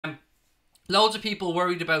Loads of people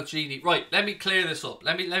worried about Gini. Right, let me clear this up.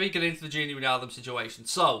 Let me get into the Gini Wijnaldum situation.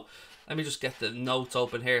 So, let me just get the notes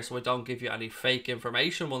open here so I don't give you any fake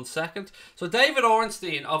information. 1 second. So, David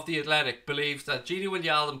Ornstein of The Athletic believes that Gini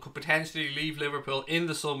Wijnaldum could potentially leave Liverpool in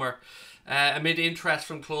the summer amid interest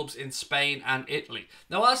from clubs in Spain and Italy.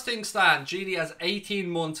 Now, as things stand, Gini has 18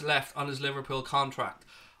 months left on his Liverpool contract.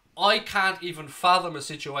 I can't even fathom a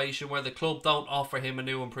situation where the club don't offer him a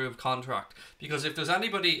new improved contract. Because if there's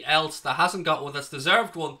anybody else that hasn't got one that's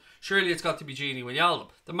deserved one, surely it's got to be Gini Wijnaldum.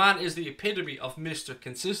 The man is the epitome of Mr.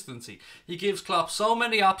 Consistency. He gives Klopp so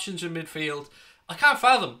many options in midfield. I can't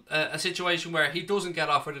fathom a situation where he doesn't get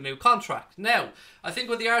offered a new contract. Now, I think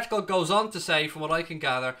what the article goes on to say, from what I can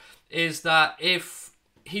gather, is that if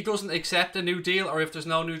he doesn't accept a new deal, or if there's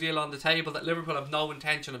no new deal on the table, that Liverpool have no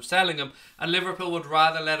intention of selling him, and Liverpool would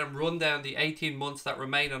rather let him run down the 18 months that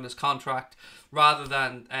remain on his contract rather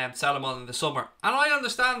than sell him on in the summer. And I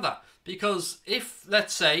understand that, because if,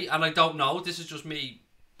 let's say, and I don't know, this is just me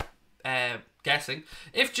guessing,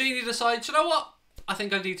 if Gini decides, you know what, I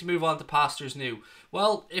think I need to move on to pastures new.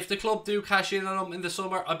 Well, if the club do cash in on him in the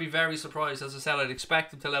summer, I'd be very surprised. As I said, I'd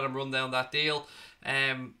expect him to let him run down that deal.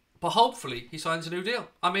 But hopefully he signs a new deal.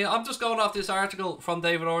 I mean, I'm just going off this article from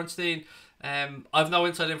David Ornstein. I've no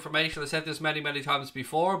inside information. I said this many times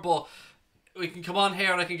before, but we can come on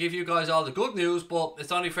here and I can give you guys all the good news, but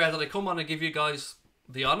it's only fair that I come on and give you guys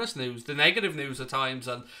the honest news, the negative news at times,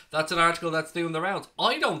 and that's an article that's doing the rounds.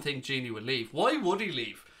 I don't think Gini would leave. Why would he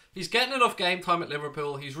leave? He's getting enough game time at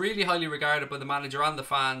Liverpool. He's really highly regarded by the manager and the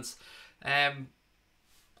fans.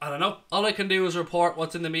 I don't know. All I can do is report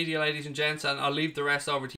what's in the media, ladies and gents, and I'll leave the rest over to you.